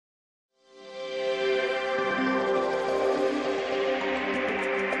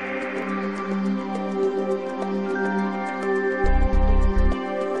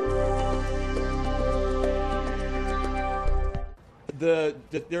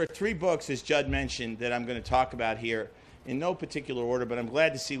there are 3 books, as Judd mentioned, that I'm going to talk about here in no particular order, but I'm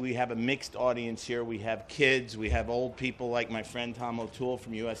glad to see we have a mixed audience here. We have kids, we have old people like my friend Tom O'Toole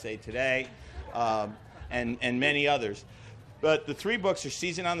from USA Today, and many others. But the 3 books are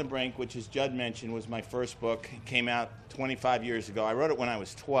Season on the Brink, which, as Judd mentioned, was my first book. It came out 25 years ago. I wrote it when I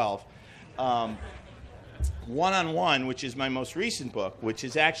was 12. One-on-One, which is my most recent book, which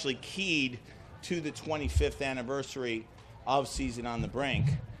is actually keyed to the 25th anniversary of Season on the Brink.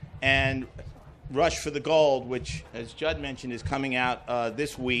 And Rush for the Gold, which, as Judd mentioned, is coming out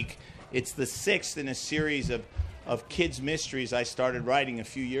this week. It's the 6th in a series of kids' mysteries I started writing a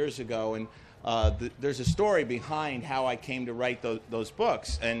few years ago. And there's a story behind how I came to write those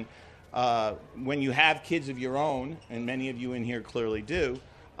books. And when you have kids of your own, and many of you in here clearly do,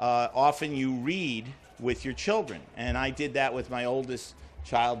 often you read with your children. And I did that with my oldest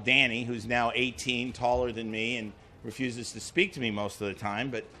child, Danny, who's now 18, taller than me, and refuses to speak to me most of the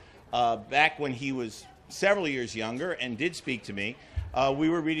time. But back when he was several years younger and did speak to me, we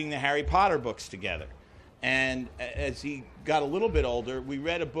were reading the Harry Potter books together. And as he got a little bit older, we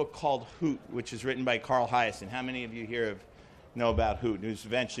read a book called Hoot, which is written by Carl Hiaasen. How many of you here know about Hoot? It was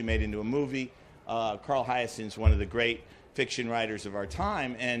eventually made into a movie. Carl Hiaasen is one of the great fiction writers of our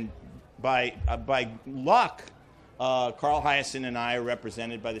time. And by luck, Carl Hiaasen and I are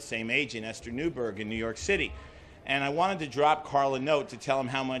represented by the same agent, Esther Newberg, in New York City. And I wanted to drop Carl a note to tell him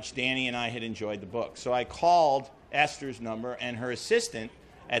how much Danny and I had enjoyed the book. So I called Esther's number, and her assistant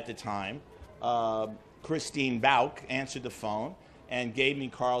at the time, Christine Bauk, answered the phone and gave me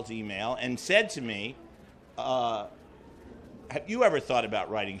Carl's email and said to me, have you ever thought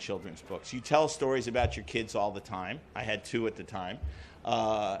about writing children's books? You tell stories about your kids all the time. I had 2 at the time.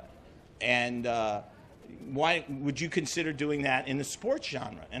 Why would you consider doing that in the sports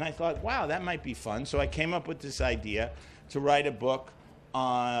genre? And I thought, wow, that might be fun. So I came up with this idea to write a book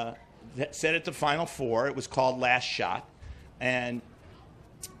that set at the Final Four. It was called Last Shot. And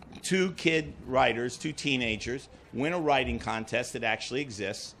 2 kid writers, 2 teenagers, win a writing contest that actually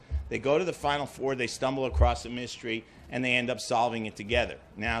exists. They go to the Final Four, they stumble across a mystery, and they end up solving it together.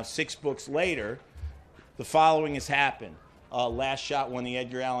 Now, 6 books later, the following has happened. Last Shot won the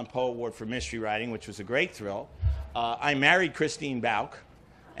Edgar Allan Poe Award for mystery writing, which was a great thrill. I married Christine Bauk,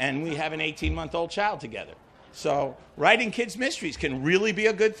 and we have an 18-month-old child together. So writing kids' mysteries can really be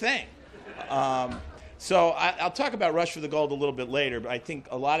a good thing. So I'll talk about Rush for the Gold a little bit later, but I think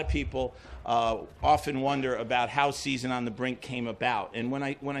a lot of people often wonder about how Season on the Brink came about. And when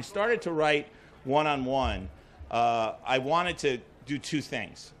I started to write One-on-One, I wanted to do 2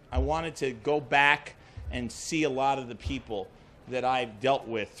 things. I wanted to go back and see a lot of the people that I've dealt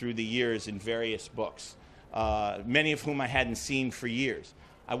with through the years in various books, many of whom I hadn't seen for years.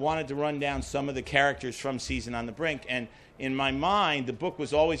 I wanted to run down some of the characters from Season on the Brink, and in my mind, the book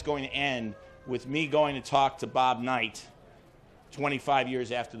was always going to end with me going to talk to Bob Knight 25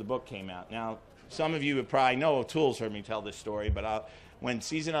 years after the book came out. Now, some of you would probably know, O'Toole's heard me tell this story, but when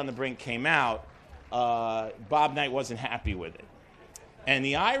Season on the Brink came out, Bob Knight wasn't happy with it. And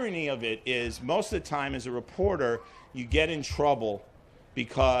the irony of it is, most of the time as a reporter, you get in trouble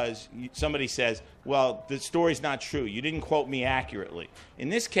because somebody says, well, the story's not true. You didn't quote me accurately. In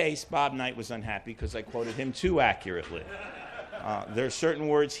this case, Bob Knight was unhappy because I quoted him too accurately. There are certain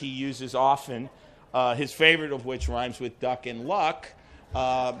words he uses often, his favorite of which rhymes with duck and luck,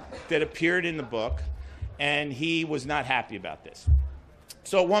 that appeared in the book, and he was not happy about this.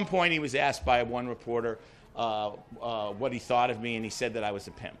 So at one point he was asked by one reporter what he thought of me, and he said that I was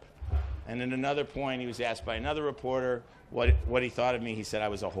a pimp. And at another point he was asked by another reporter what he thought of me. He said I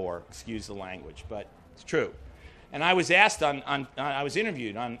was a whore. Excuse the language, but it's true. And I was asked I was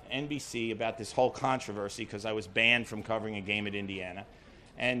interviewed on NBC about this whole controversy because I was banned from covering a game at Indiana.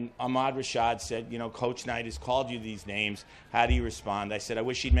 And Ahmad Rashad said, you know, Coach Knight has called you these names. How do you respond? I said, I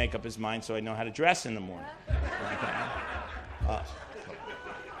wish he'd make up his mind so I'd know how to dress in the morning.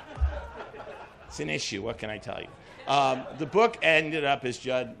 It's an issue. What can I tell you? The book ended up, as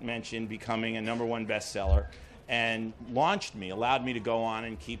Judd mentioned, becoming a #1 bestseller and launched me, allowed me to go on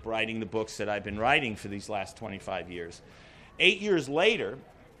and keep writing the books that I've been writing for these last 25 years. 8 years later,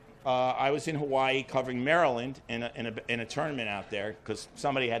 I was in Hawaii covering Maryland in a tournament out there because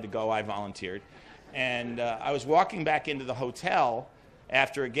somebody had to go. I volunteered. And I was walking back into the hotel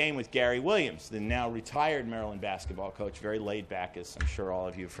after a game with Gary Williams, the now retired Maryland basketball coach, very laid back, as I'm sure all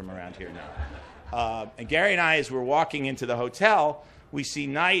of you from around here know. And Gary and I, as we're walking into the hotel, we see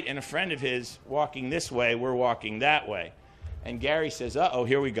Knight and a friend of his walking this way. We're walking that way. And Gary says, uh-oh,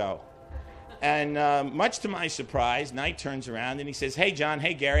 here we go. And much to my surprise, Knight turns around and he says, hey, John,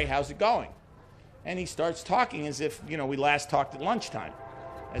 hey, Gary, how's it going? And he starts talking as if, you know, we last talked at lunchtime.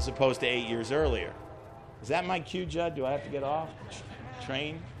 as opposed to 8 years earlier. Is that my cue, Judd? Do I have to get off?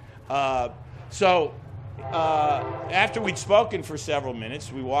 Train? After we'd spoken for several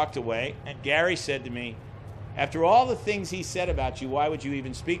minutes, we walked away, and Gary said to me, after all the things he said about you, why would you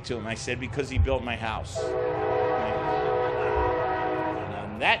even speak to him? I said, because he built my house. And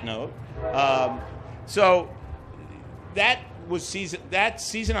on that note, so that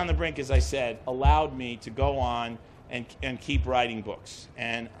season on the brink, as I said, allowed me to go on and keep writing books.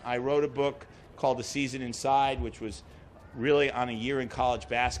 And I wrote a book called The Season Inside, which was really on a year in college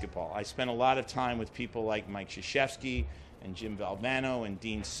basketball. I spent a lot of time with people like Mike Krzyzewski and Jim Valvano and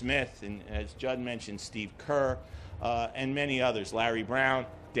Dean Smith, and as Judd mentioned, Steve Kerr, and many others, Larry Brown,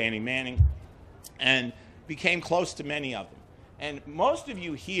 Danny Manning, and became close to many of them. And most of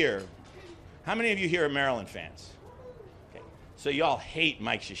you here, how many of you here are Maryland fans? Okay. So y'all hate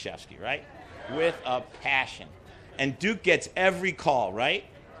Mike Krzyzewski, right? With a passion. And Duke gets every call, right?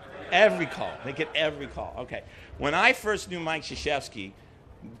 Every call. They get every call. Okay. When I first knew Mike Krzyzewski,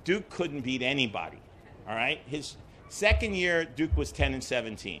 Duke couldn't beat anybody, all right? His second year, Duke was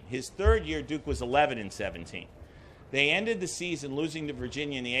 10-17. His third year, Duke was 11-17. They ended the season losing to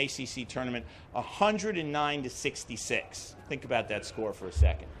Virginia in the ACC tournament 109-66. Think about that score for a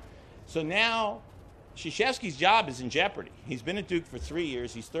second. So now Krzyzewski's job is in jeopardy. He's been at Duke for 3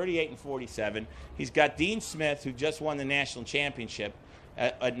 years. He's 38-47. He's got Dean Smith, who just won the national championship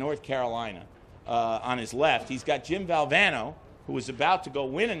at North Carolina, on his left. He's got Jim Valvano, who was about to go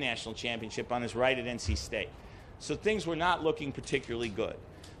win a national championship, on his right at NC State. So things were not looking particularly good.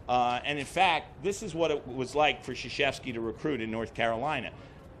 And in fact, this is what it was like for Krzyzewski to recruit in North Carolina,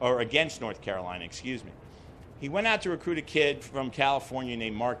 or against North Carolina, excuse me. He went out to recruit a kid from California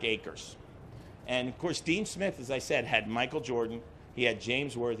named Mark Akers. And of course, Dean Smith, as I said, had Michael Jordan, he had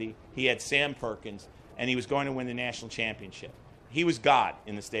James Worthy, he had Sam Perkins, and he was going to win the national championship. He was God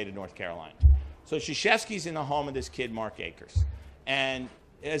in the state of North Carolina. So Krzyzewski's in the home of this kid, Mark Akers. And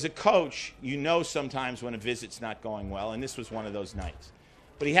as a coach, you know sometimes when a visit's not going well, and this was one of those nights.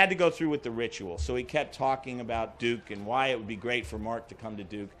 But he had to go through with the ritual, so he kept talking about Duke and why it would be great for Mark to come to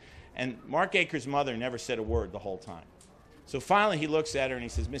Duke. And Mark Akers' mother never said a word the whole time. So finally he looks at her and he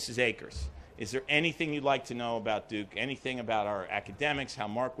says, Mrs. Akers, is there anything you'd like to know about Duke, anything about our academics, how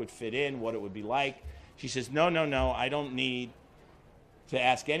Mark would fit in, what it would be like? She says, no, I don't need to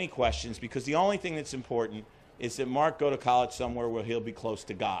ask any questions, because the only thing that's important is that Mark go to college somewhere where he'll be close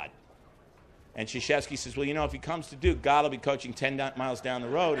to God. And Krzyzewski says, well, you know, if he comes to Duke, God will be coaching 10 miles down the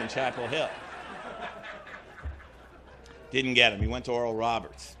road in Chapel Hill. Didn't get him. He went to Oral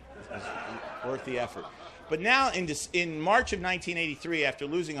Roberts. It was worth the effort. But now in March of 1983, after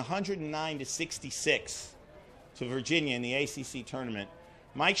losing 109-66 to Virginia in the ACC tournament,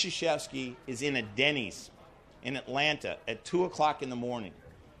 Mike Krzyzewski is in a Denny's in Atlanta at 2 o'clock in the morning.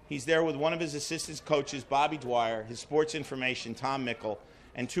 He's there with one of his assistant coaches, Bobby Dwyer, his sports information, Tom Mickle,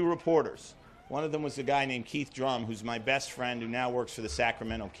 and two reporters. One of them was a guy named Keith Drum, who's my best friend, who now works for the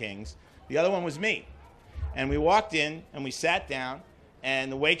Sacramento Kings. The other one was me. And we walked in, and we sat down,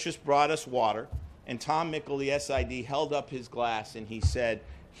 and the waitress brought us water, and Tom Mickle, the SID, held up his glass, and he said,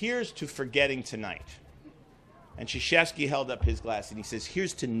 here's to forgetting tonight. And Krzyzewski held up his glass, and he says,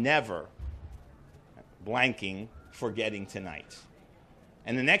 here's to never, blanking, forgetting tonight.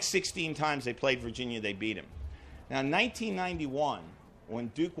 And the next 16 times they played Virginia, they beat him. Now, in 1991, when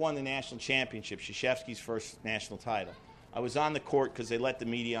Duke won the national championship, Krzyzewski's first national title, I was on the court because they let the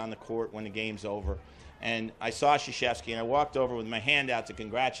media on the court when the game's over. And I saw Krzyzewski, and I walked over with my hand out to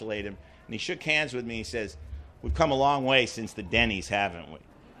congratulate him. And he shook hands with me. He says, we've come a long way since the Denny's, haven't we?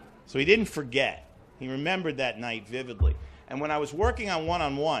 So he didn't forget. He remembered that night vividly. And when I was working on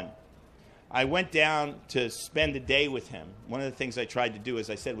one-on-one, I went down to spend a day with him. One of the things I tried to do, as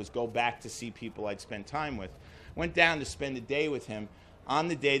I said, was go back to see people I'd spent time with. Went down to spend a day with him on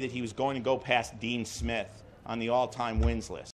the day that he was going to go past Dean Smith on the all-time wins list.